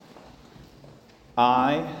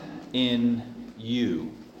I in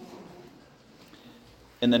you.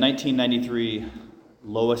 In the 1993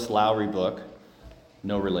 Lowry book,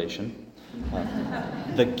 no relation,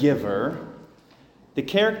 The Giver, the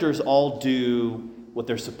characters all do what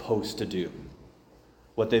they're supposed to do,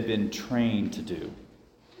 what they've been trained to do.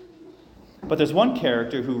 But there's one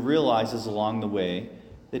character who realizes along the way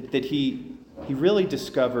that he really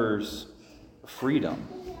discovers freedom.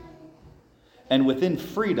 And within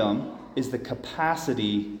freedom is the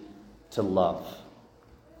capacity to love.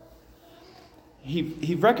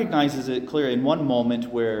 He recognizes it clearly in one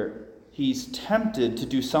moment where he's tempted to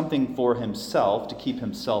do something for himself, to keep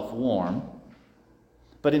himself warm.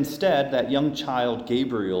 But instead, that young child,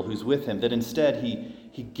 Gabriel, who's with him, that instead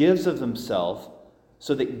he gives of himself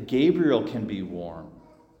so that Gabriel can be warm.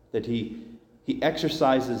 That he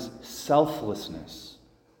exercises selflessness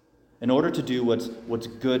in order to do what's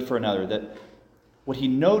good for another. That what he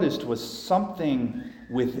noticed was something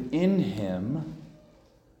within him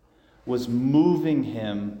was moving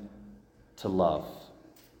him to love.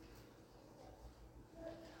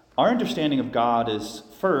 Our understanding of God is,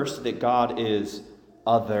 first, that God is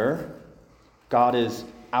other. God is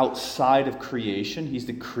outside of creation. He's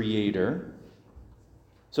the creator.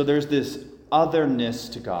 So there's this otherness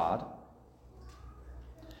to God.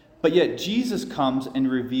 But yet Jesus comes and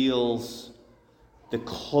reveals the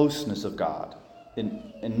closeness of God.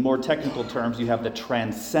 In more technical terms, you have the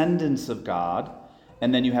transcendence of God,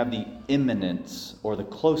 and then you have the immanence or the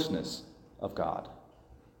closeness of God.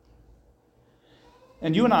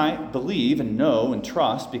 And you and I believe and know and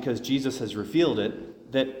trust, because Jesus has revealed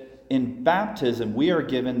it, that in baptism we are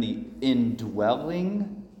given the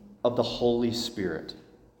indwelling of the Holy Spirit.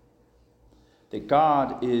 That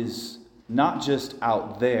God is not just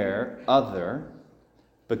out there, other,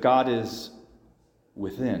 but God is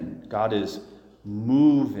within. God is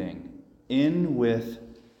moving in, with,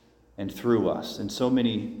 and through us in so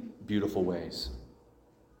many beautiful ways.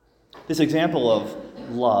 This example of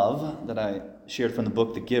love that I shared from the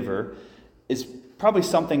book The Giver is probably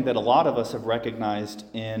something that a lot of us have recognized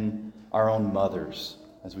in our own mothers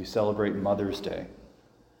as we celebrate Mother's Day.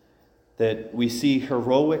 That we see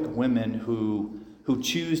heroic women who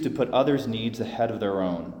choose to put others' needs ahead of their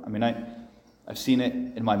own. I mean, I've seen it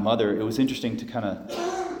in my mother. It was interesting to kind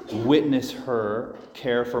of witness her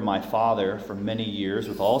care for my father for many years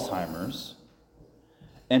with Alzheimer's,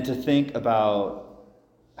 and to think about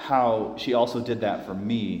how she also did that for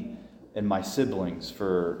me and my siblings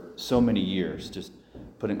for so many years. Just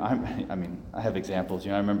putting, I have examples.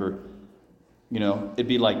 I remember, it'd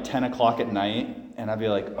be like 10 o'clock at night, and I'd be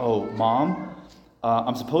like, "Oh, Mom,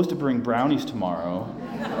 I'm supposed to bring brownies tomorrow,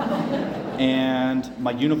 and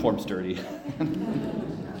my uniform's dirty."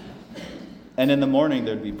 And in the morning,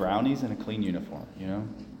 there'd be brownies and a clean uniform,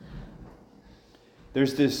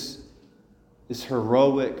 There's this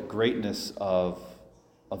heroic greatness of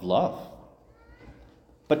love.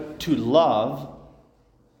 But to love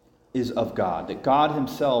is of God, that God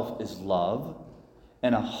himself is love,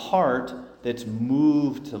 and a heart that's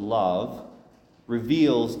moved to love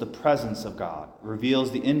reveals the presence of God,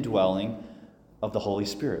 reveals the indwelling of the Holy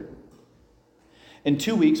Spirit. In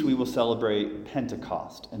 2 weeks, we will celebrate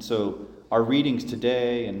Pentecost. And so our readings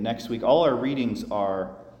today and next week, all our readings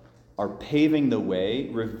are paving the way,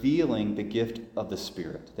 revealing the gift of the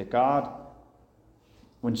Spirit. That God,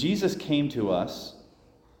 when Jesus came to us,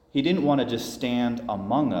 he didn't want to just stand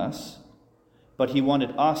among us, but he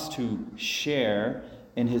wanted us to share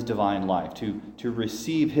in his divine life, to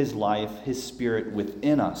receive his life, his Spirit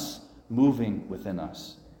within us, moving within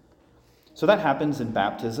us. So that happens in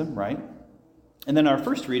baptism, right? And then our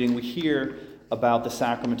first reading, we hear about the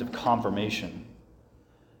sacrament of confirmation,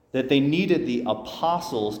 that they needed the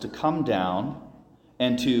apostles to come down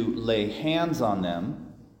and to lay hands on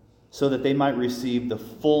them so that they might receive the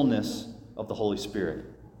fullness of the Holy Spirit.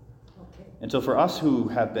 Okay. And so for us who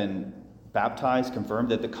have been baptized, confirmed,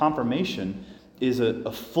 that the confirmation is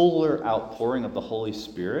a fuller outpouring of the Holy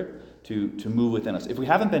Spirit to move within us. If we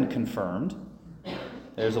haven't been confirmed,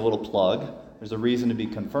 there's a little plug. There's a reason to be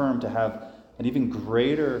confirmed, to have an even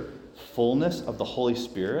greater fullness of the Holy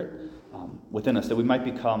Spirit within us, that we might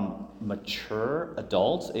become mature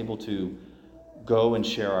adults, able to go and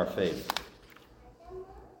share our faith.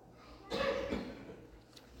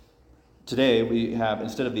 Today we have,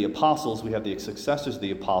 instead of the apostles, we have the successors of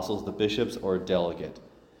the apostles, the bishops, or a delegate.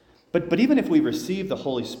 But even if we receive the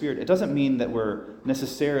Holy Spirit, it doesn't mean that we're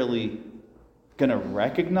necessarily going to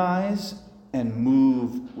recognize and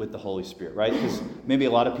move with the Holy Spirit, right? Because maybe a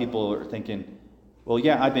lot of people are thinking, well,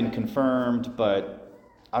 yeah, I've been confirmed, but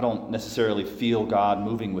I don't necessarily feel God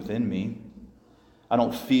moving within me. I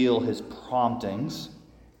don't feel his promptings.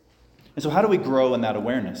 And so how do we grow in that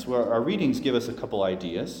awareness? Well, our readings give us a couple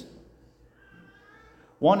ideas.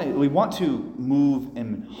 One, we want to move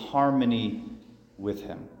in harmony with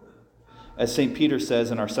him. As St. Peter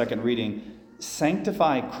says in our second reading,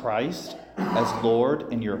 sanctify Christ as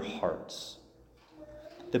Lord in your hearts.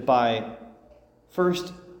 That by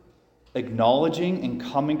first acknowledging and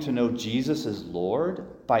coming to know Jesus as Lord,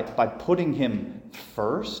 by putting him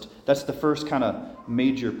first, that's the first kind of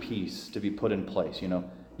major piece to be put in place.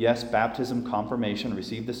 Yes, baptism, confirmation,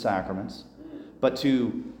 receive the sacraments, but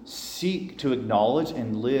to seek to acknowledge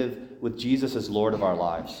and live with Jesus as Lord of our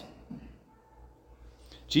lives.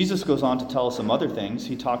 Jesus goes on to tell us some other things.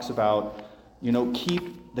 He talks about,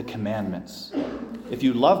 keep the commandments. If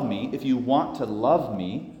you love me, if you want to love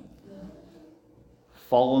me,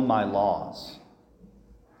 follow my laws.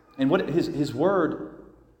 And what his word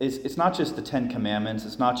is, it's not just the 10 Commandments,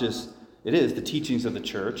 it is the teachings of the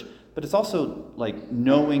church, but it's also like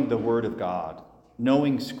knowing the Word of God,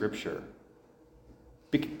 knowing Scripture.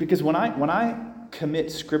 Because when I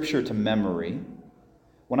commit Scripture to memory,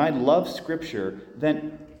 when I love Scripture,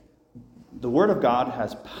 then the Word of God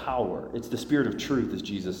has power. It's the Spirit of truth, as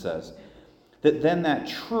Jesus says. Then that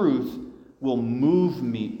truth will move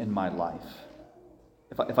me in my life.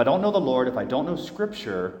 If I don't know the Lord, if I don't know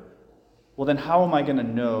Scripture, well then how am I going to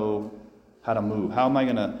know how to move? How am I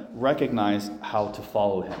going to recognize how to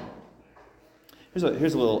follow him? Here's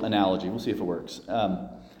a little analogy. We'll see if it works.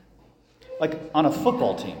 Like on a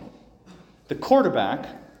football team, the quarterback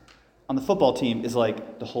on the football team is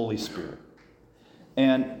like the Holy Spirit.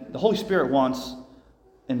 And the Holy Spirit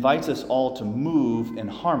invites us all to move in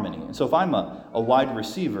harmony. And so if I'm a wide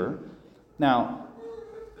receiver, now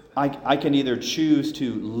I can either choose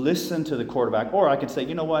to listen to the quarterback, or I can say,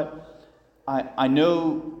 you know what, I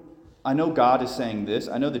know God is saying this,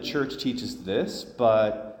 I know the church teaches this,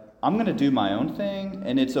 but I'm going to do my own thing,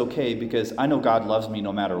 and it's okay because I know God loves me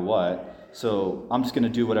no matter what, so I'm just going to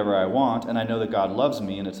do whatever I want, and I know that God loves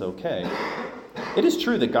me, and it's okay. It is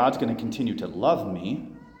true that God's going to continue to love me,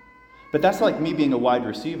 but that's like me being a wide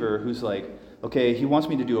receiver who's like, okay, he wants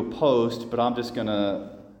me to do a post, but I'm just going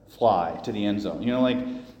to fly to the end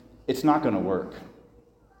zone. It's not going to work.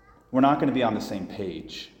 We're not going to be on the same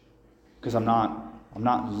page because I'm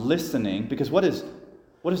not listening. Because what does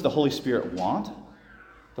the Holy Spirit want?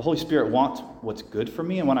 The Holy Spirit wants what's good for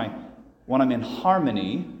me. And when I'm in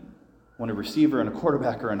harmony, when a receiver and a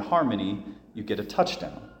quarterback are in harmony, you get a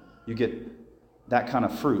touchdown. You get that kind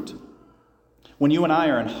of fruit. When you and I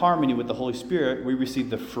are in harmony with the Holy Spirit, we receive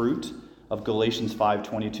the fruit of Galatians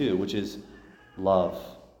 5:22, which is love,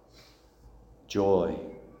 joy,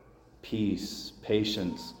 peace,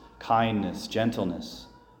 patience, kindness, gentleness,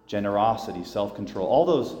 generosity, self-control.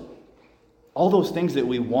 All those things that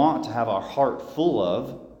we want to have our heart full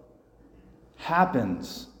of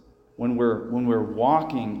happens when we're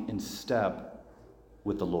walking in step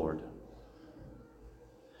with the Lord.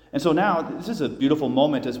 And so now, this is a beautiful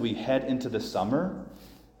moment as we head into the summer,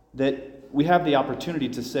 that we have the opportunity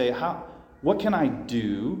to say, what can I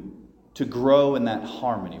do to grow in that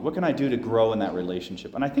harmony? What can I do to grow in that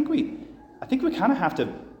relationship? And I think we kind of have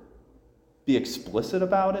to be explicit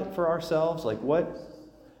about it for ourselves. Like what?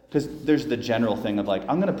 Because there's the general thing of like,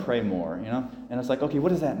 I'm going to pray more, And it's like, okay, what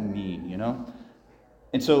does that mean,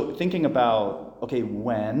 And so thinking about, okay,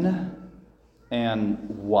 when and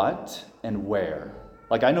what and where.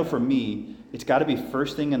 Like I know for me, it's got to be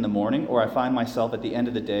first thing in the morning, or I find myself at the end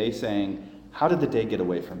of the day saying, how did the day get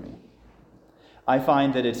away from me? I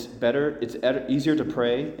find that it's easier to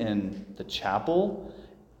pray in the chapel,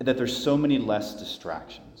 that there's so many less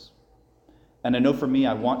distractions. And I know for me,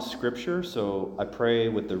 I want Scripture, so I pray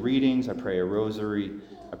with the readings, I pray a rosary,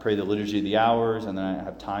 I pray the Liturgy of the Hours, and then I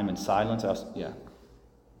have time in silence.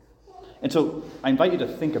 And so I invite you to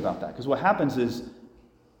think about that, because what happens is,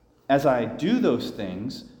 as I do those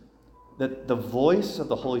things, that the voice of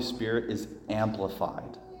the Holy Spirit is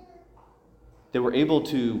amplified. That we're able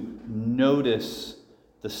to notice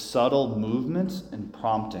the subtle movements and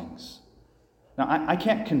promptings. Now, I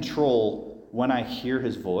can't control when I hear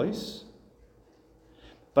his voice,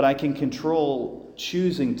 but I can control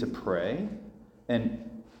choosing to pray and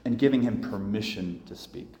giving him permission to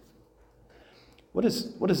speak. What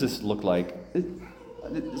does this look like?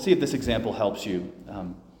 See if this example helps you.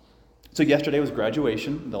 So yesterday was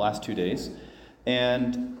graduation, the last 2 days,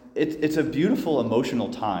 and it's a beautiful emotional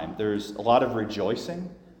time. There's a lot of rejoicing,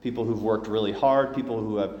 people who've worked really hard, people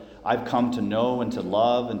who I've come to know and to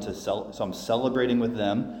love, and so I'm celebrating with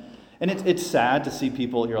them. And it's sad to see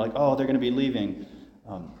people, you're like, oh, they're going to be leaving.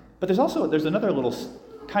 But there's another little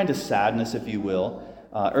kind of sadness, if you will,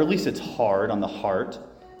 or at least it's hard on the heart.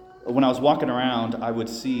 When I was walking around,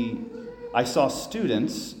 I saw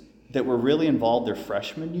students that were really involved their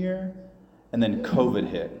freshman year, and then COVID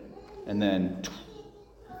hit, and then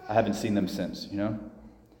I haven't seen them since,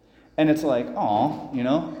 And it's like,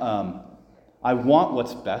 I want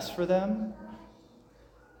what's best for them.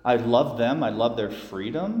 I love them. I love their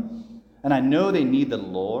freedom. And I know they need the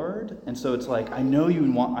Lord. And so it's like, I know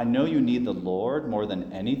you need the Lord more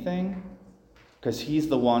than anything, because he's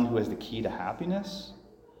the one who has the key to happiness.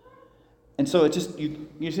 And so it just,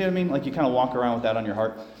 you see what I mean? Like you kind of walk around with that on your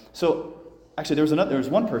heart. So actually there was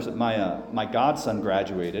one person, my godson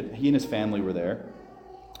graduated. He and his family were there.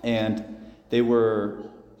 And they were,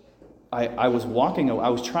 I was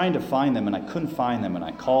trying to find them and I couldn't find them. And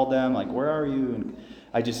I called them, like, where are you? And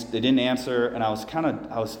they didn't answer. And I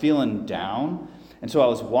was feeling down. And so I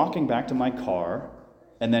was walking back to my car,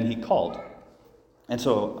 and then he called. And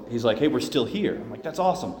so he's like, hey, we're still here. I'm like, that's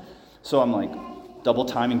awesome. So I'm like double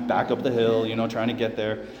timing back up the hill, trying to get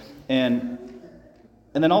there. And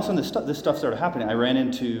then all of a sudden this stuff started happening. I ran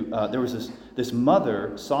into, there was this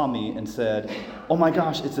mother saw me and said, oh my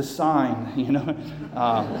gosh, it's a sign, and I'm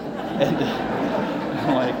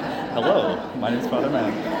like, hello, my name's Father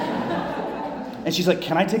Matt. And she's like,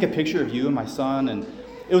 can I take a picture of you and my son? And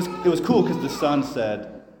it was cool because the son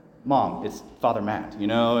said, Mom, it's Father Matt,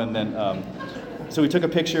 and then, so we took a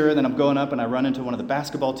picture, and then I'm going up and I run into one of the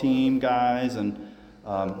basketball team guys and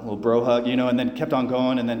a little bro hug, and then kept on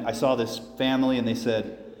going. And then I saw this family and they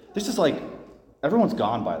said, this is like, everyone's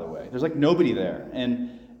gone, by the way. There's like nobody there.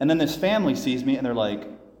 And then this family sees me and they're like,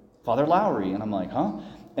 Father Lowry. And I'm like, huh?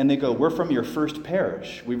 And they go, we're from your first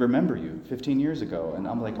parish. We remember you 15 years ago. And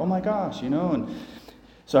I'm like, oh my gosh, and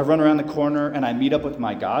so I run around the corner and I meet up with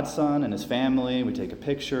my godson and his family. We take a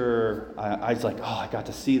picture. I was like, oh, I got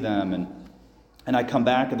to see them. And I come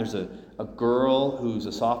back and there's a girl who's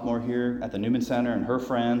a sophomore here at the Newman Center and her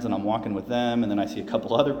friends, and I'm walking with them, and then I see a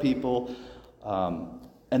couple other people.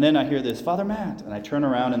 And then I hear this, Father Matt, and I turn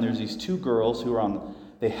around and there's these two girls who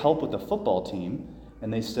they help with the football team,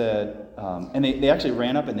 and they said, and they actually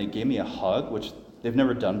ran up and they gave me a hug, which they've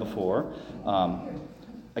never done before.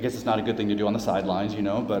 I guess it's not a good thing to do on the sidelines,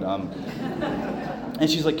 but, and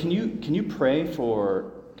she's like, can you pray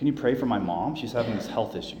for my mom? She's having these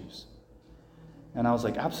health issues. And I was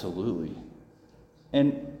like, absolutely.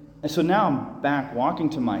 And so now I'm back walking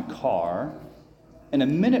to my car, and a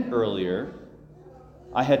minute earlier,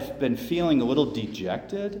 I had been feeling a little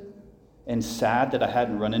dejected and sad that I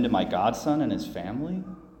hadn't run into my godson and his family.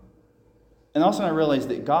 And also I realized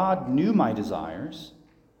that God knew my desires.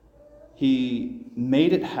 He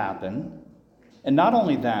made it happen. And not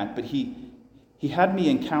only that, but he had me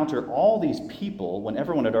encounter all these people when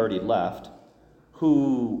everyone had already left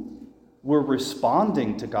who were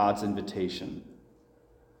responding to God's invitation,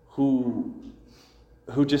 who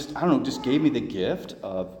just gave me the gift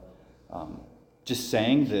of just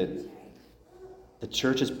saying that the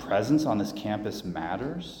church's presence on this campus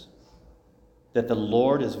matters, that the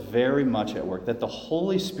Lord is very much at work, that the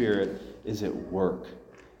Holy Spirit is at work,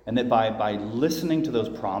 and that by listening to those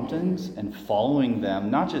promptings and following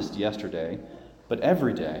them, not just yesterday, but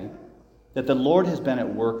every day, that the Lord has been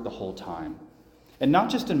at work the whole time. And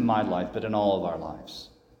not just in my life, but in all of our lives.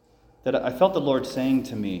 That I felt the Lord saying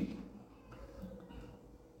to me,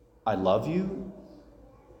 I love you.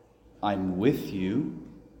 I'm with you.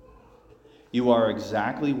 You are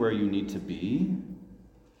exactly where you need to be.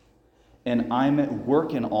 And I'm at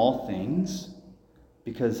work in all things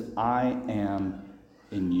because I am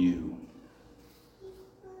in you.